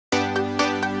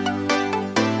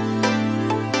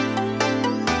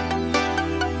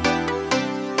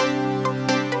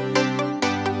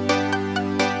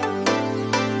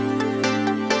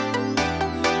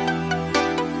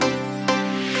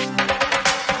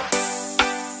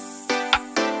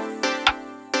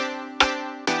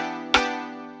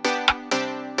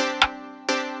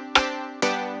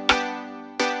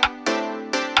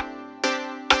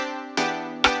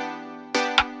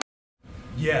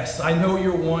Yes, I know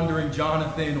you're wondering,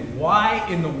 Jonathan, why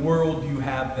in the world do you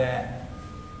have that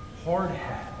hard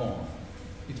hat on?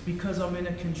 It's because I'm in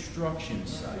a construction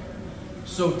site.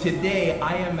 So today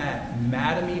I am at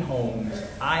Mattamy Homes.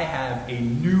 I have a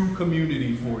new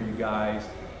community for you guys.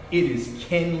 It is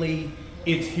Kenley.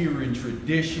 It's here in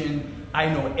Tradition. I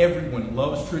know everyone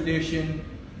loves Tradition.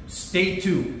 Stay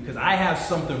tuned, because I have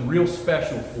something real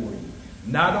special for you.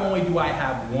 Not only do I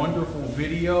have wonderful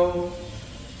video,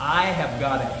 I have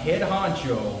got a head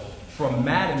honcho from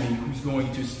Mattamy who's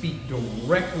going to speak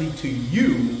directly to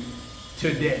you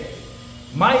today.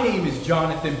 My name is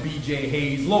Jonathan B.J.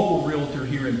 Hayes, local realtor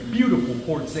here in beautiful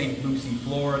Port St Lucie,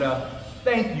 Florida.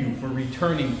 Thank you for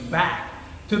returning back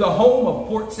to the home of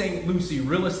Port St Lucie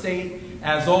Real Estate.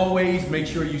 As always, make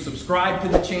sure you subscribe to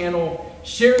the channel,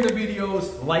 share the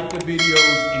videos, like the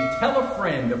videos, and tell a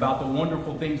friend about the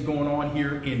wonderful things going on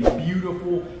here in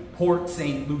beautiful Port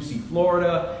St Lucie,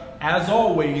 Florida. As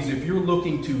always, if you're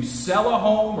looking to sell a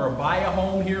home or buy a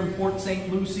home here in Port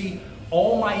St Lucie,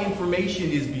 all my information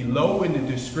is below in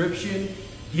the description.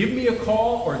 Give me a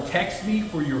call or text me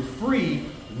for your free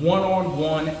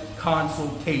one-on-one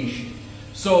consultation.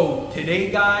 So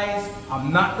today, guys,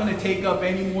 I'm not going to take up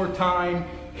any more time.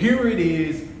 Here it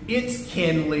is. It's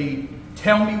Kenley.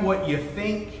 Tell me what you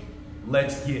think.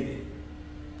 Let's get it.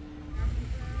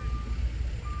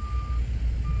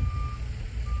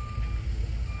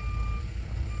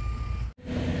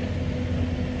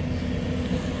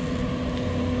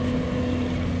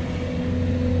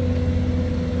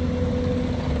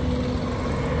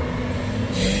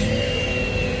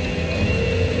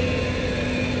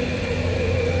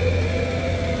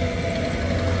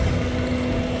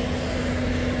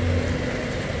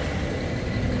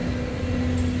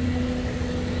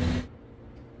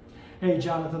 Hey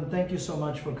Jonathan, thank you so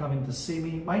much for coming to see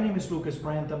me. My name is Lucas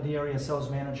Brandt. I'm the area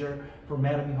sales manager for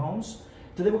Mattamy Homes.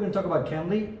 Today we're going to talk about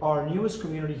Kenley, our newest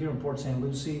community here in Port St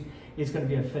Lucie. It's going to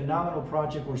be a phenomenal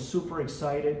project. We're super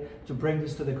excited to bring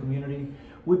this to the community.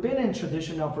 We've been in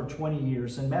Tradition now for 20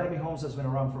 years, and Mattamy Homes has been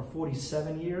around for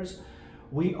 47 years.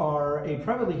 We are a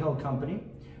privately held company,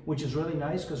 which is really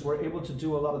nice because we're able to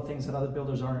do a lot of things that other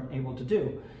builders aren't able to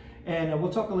do. And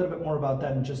we'll talk a little bit more about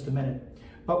that in just a minute.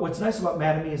 But what's nice about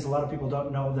Mattamy is a lot of people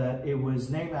don't know that it was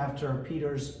named after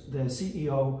Peter's, the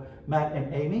CEO, Matt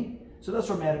and Amy. So that's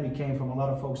where Mattamy came from. A lot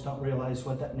of folks don't realize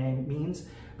what that name means,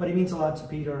 but it means a lot to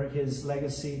Peter, his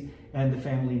legacy, and the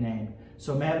family name.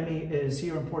 So Mattamy is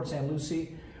here in Port St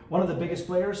Lucie, one of the biggest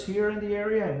players here in the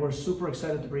area, and we're super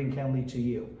excited to bring Kenley to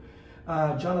you.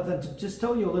 Jonathan, to just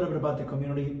tell you a little bit about the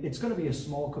community, it's going to be a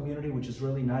small community, which is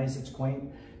really nice. It's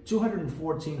quaint.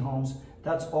 214 homes.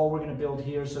 That's all we're going to build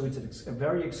here. So it's a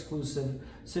very exclusive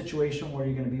situation where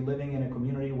you're going to be living in a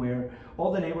community where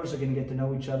all the neighbors are going to get to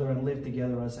know each other and live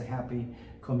together as a happy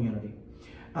community.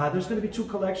 There's going to be two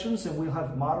collections, and we'll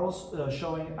have models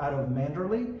showing out of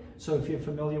Manderley. So if you're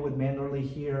familiar with Manderley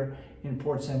here in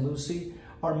Port St Lucie,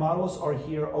 our models are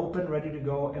here open, ready to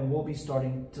go, and we'll be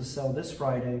starting to sell this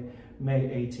Friday, May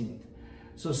 18th.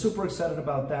 So super excited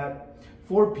about that.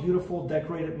 4 beautiful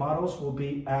decorated models will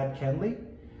be at Kenley.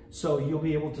 So you'll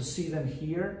be able to see them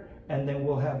here, and then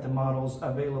we'll have the models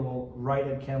available right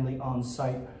at Kenley on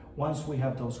site once we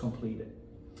have those completed.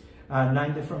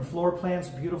 9 different floor plans,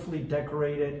 beautifully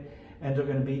decorated, and they're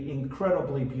going to be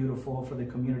incredibly beautiful for the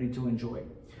community to enjoy.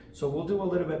 So we'll do a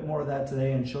little bit more of that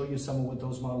today and show you some of what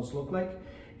those models look like.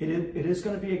 It is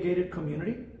going to be a gated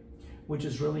community, which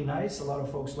is really nice. A lot of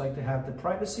folks like to have the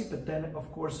privacy, but then of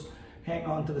course hang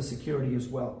on to the security as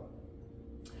well.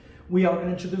 We are going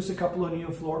to introduce a couple of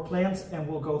new floor plans, and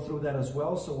we'll go through that as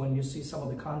well. So when you see some of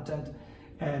the content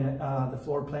and the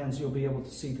floor plans, you'll be able to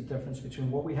see the difference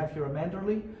between what we have here at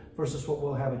Manderley versus what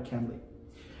we'll have at Kenley.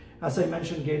 As I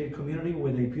mentioned, gated community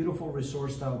with a beautiful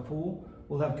resort-style pool.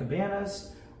 We'll have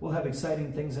cabanas. We'll have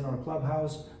exciting things in our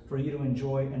clubhouse for you to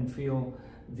enjoy and feel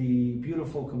the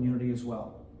beautiful community as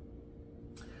well.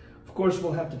 Of course,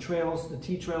 we'll have the trails, the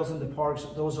T-trails in the parks.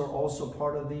 Those are also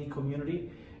part of the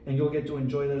community, and you'll get to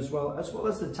enjoy that as well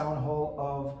as the town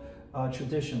hall of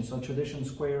Tradition. So Tradition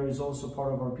Square is also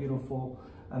part of our beautiful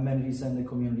amenities and the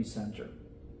community center.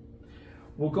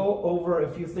 We'll go over a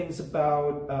few things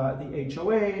about the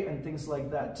HOA and things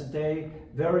like that today.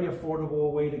 Very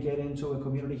affordable way to get into a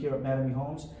community here at Mattamy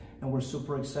Homes, and we're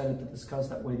super excited to discuss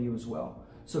that with you as well.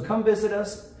 So come visit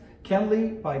us.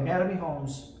 Kenley by Mattamy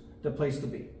Homes, the place to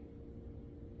be.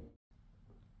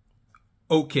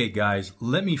 Okay, guys,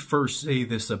 let me first say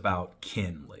this about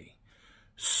Kenley.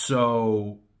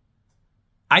 So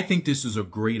I think this is a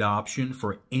great option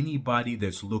for anybody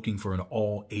that's looking for an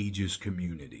all ages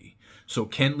community. So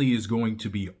Kenley is going to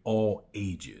be all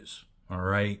ages, all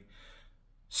right?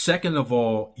 Second of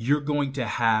all, you're going to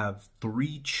have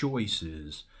 3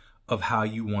 choices of how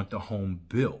you want the home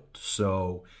built.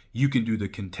 So you can do the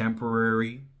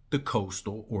contemporary, the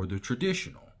coastal, or the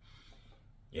traditional.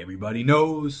 Everybody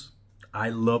knows I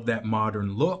love that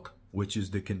modern look, which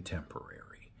is the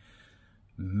contemporary.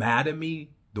 Mattamy,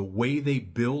 the way they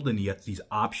build and yet these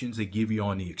options they give you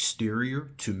on the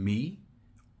exterior, to me,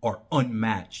 are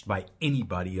unmatched by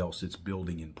anybody else that's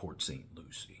building in Port St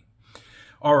Lucie.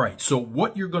 All right, so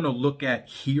what you're going to look at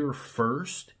here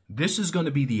first, this is going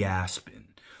to be the Aspen.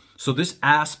 So this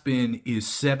Aspen is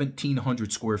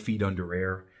 1,700 square feet under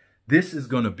air. This is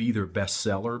going to be their best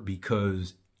seller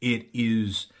because it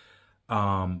is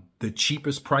the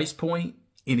cheapest price point,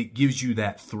 and it gives you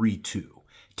that 3-2.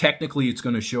 Technically, it's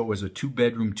going to show as a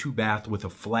 2-bedroom, 2-bath with a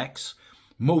flex.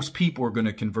 Most people are going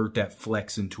to convert that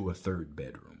flex into a 3rd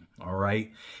bedroom, all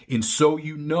right? And so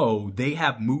you know, they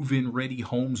have move-in ready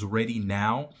homes ready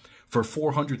now. For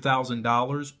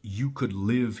 $400,000, you could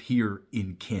live here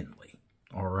in Kenley,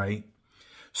 all right?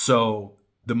 So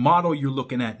the model you're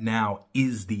looking at now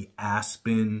is the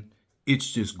Aspen.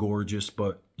 It's just gorgeous,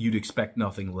 but you'd expect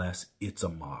nothing less. It's a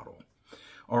model.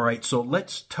 All right, so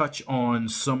let's touch on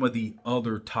some of the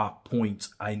other top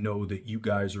points I know that you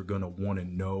guys are going to want to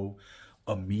know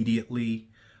immediately.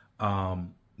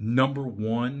 Number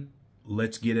 1,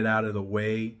 let's get it out of the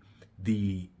way,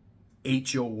 the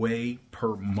HOA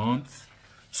per month.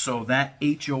 So that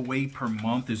HOA per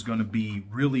month is going to be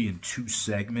really in 2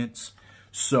 segments.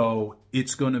 So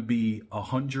it's going to be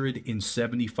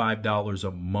 $175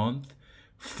 a month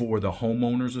for the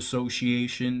homeowners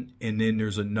association, and then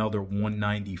there's another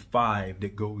 $195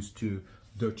 that goes to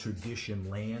the Tradition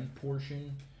land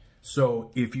portion. So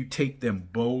if you take them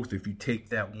both, if you take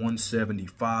that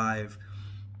 $175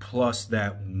 plus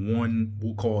that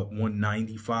we'll call it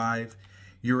 $195,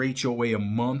 your HOA a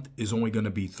month is only going to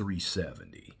be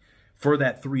 $370. For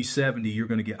that $370, you're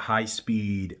going to get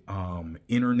high-speed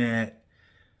internet,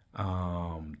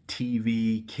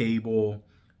 TV, cable,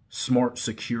 smart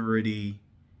security,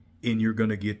 and you're going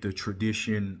to get the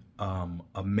Tradition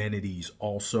amenities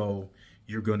also.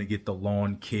 You're going to get the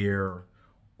lawn care,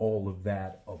 all of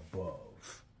that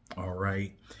above. All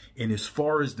right. And as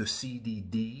far as the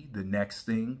CDD, the next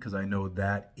thing, because I know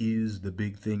that is the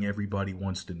big thing everybody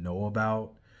wants to know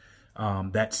about,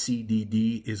 that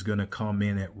CDD is going to come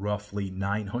in at roughly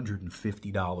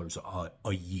 $950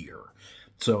 a year.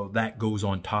 So that goes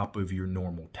on top of your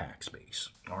normal tax base.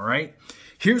 All right.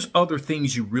 Here's other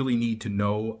things you really need to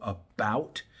know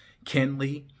about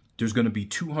Kenley. There's going to be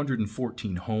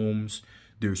 214 homes.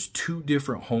 There's 2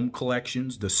 different home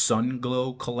collections, the Sun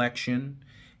Glow collection,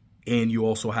 and you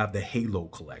also have the Halo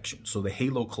collection. So the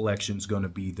Halo collection is going to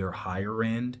be their higher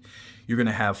end. You're going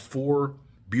to have 4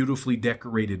 beautifully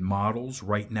decorated models.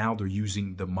 Right now, they're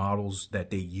using the models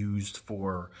that they used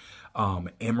for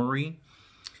Emery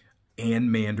and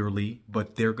Manderley,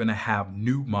 but they're going to have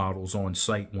new models on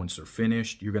site once they're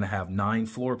finished. You're going to have 9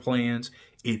 floor plans.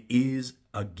 It is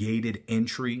a gated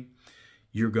entry.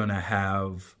 You're going to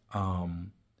have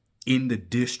in the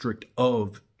district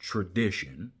of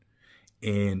Tradition,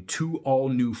 and 2 all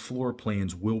new floor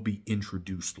plans will be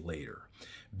introduced later.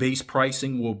 Base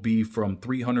pricing will be from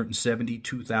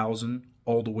 $372,000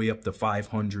 all the way up to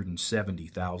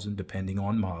 $570,000 depending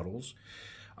on models.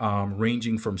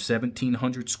 Ranging from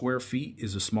 1,700 square feet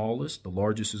is the smallest. The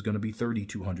largest is going to be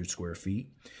 3,200 square feet.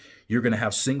 You're going to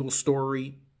have single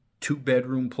story,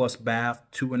 2-bedroom plus bath,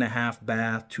 2.5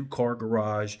 bath, 2-car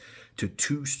garage, to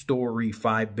 2-story,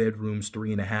 5 bedrooms,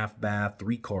 3.5 bath,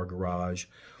 3-car garage.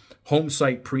 Home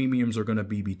site premiums are going to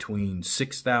be between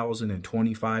 $6,000 and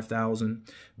 $25,000.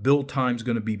 Build time is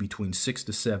going to be between 6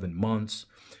 to 7 months.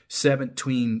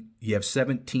 You have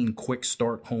 17 quick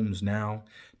start homes now.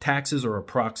 Taxes are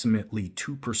approximately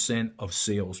 2% of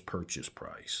sales purchase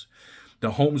price.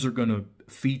 The homes are going to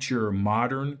feature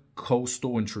modern,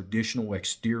 coastal, and traditional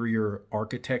exterior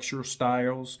architecture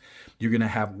styles. You're going to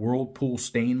have Whirlpool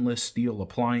stainless steel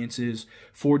appliances,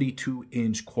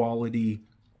 42-inch quality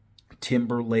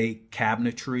Timberlake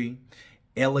cabinetry,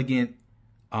 elegant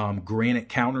granite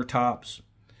countertops,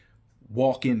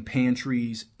 walk-in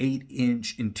pantries,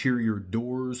 8-inch interior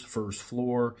doors, first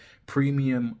floor,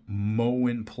 premium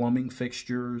Moen plumbing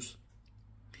fixtures,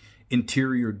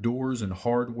 interior doors and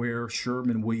hardware,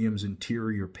 Sherwin-Williams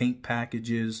interior paint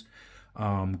packages,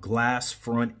 glass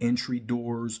front entry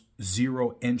doors,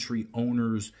 0 entry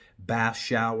owners bath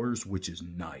showers, which is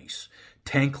nice.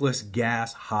 Tankless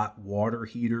gas hot water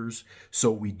heaters,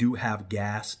 so we do have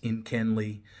gas in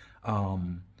Kenley.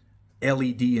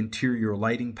 LED interior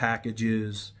lighting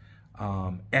packages,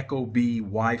 Ecobee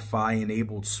Wi-Fi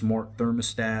enabled smart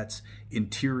thermostats,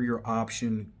 interior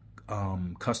option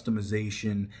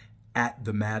customization at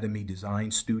the Mattamy Design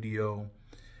Studio.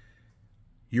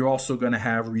 You're also going to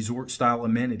have resort style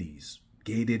amenities,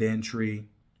 gated entry,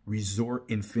 resort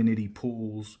infinity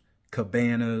pools,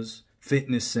 cabanas,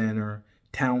 fitness center,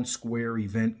 town square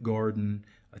event garden,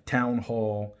 a town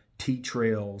hall, tea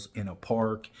trails, and a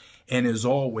park. And as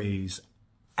always,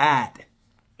 at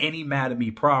any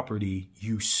Mattamy property,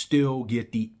 you still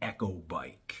get the Echo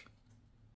Bike.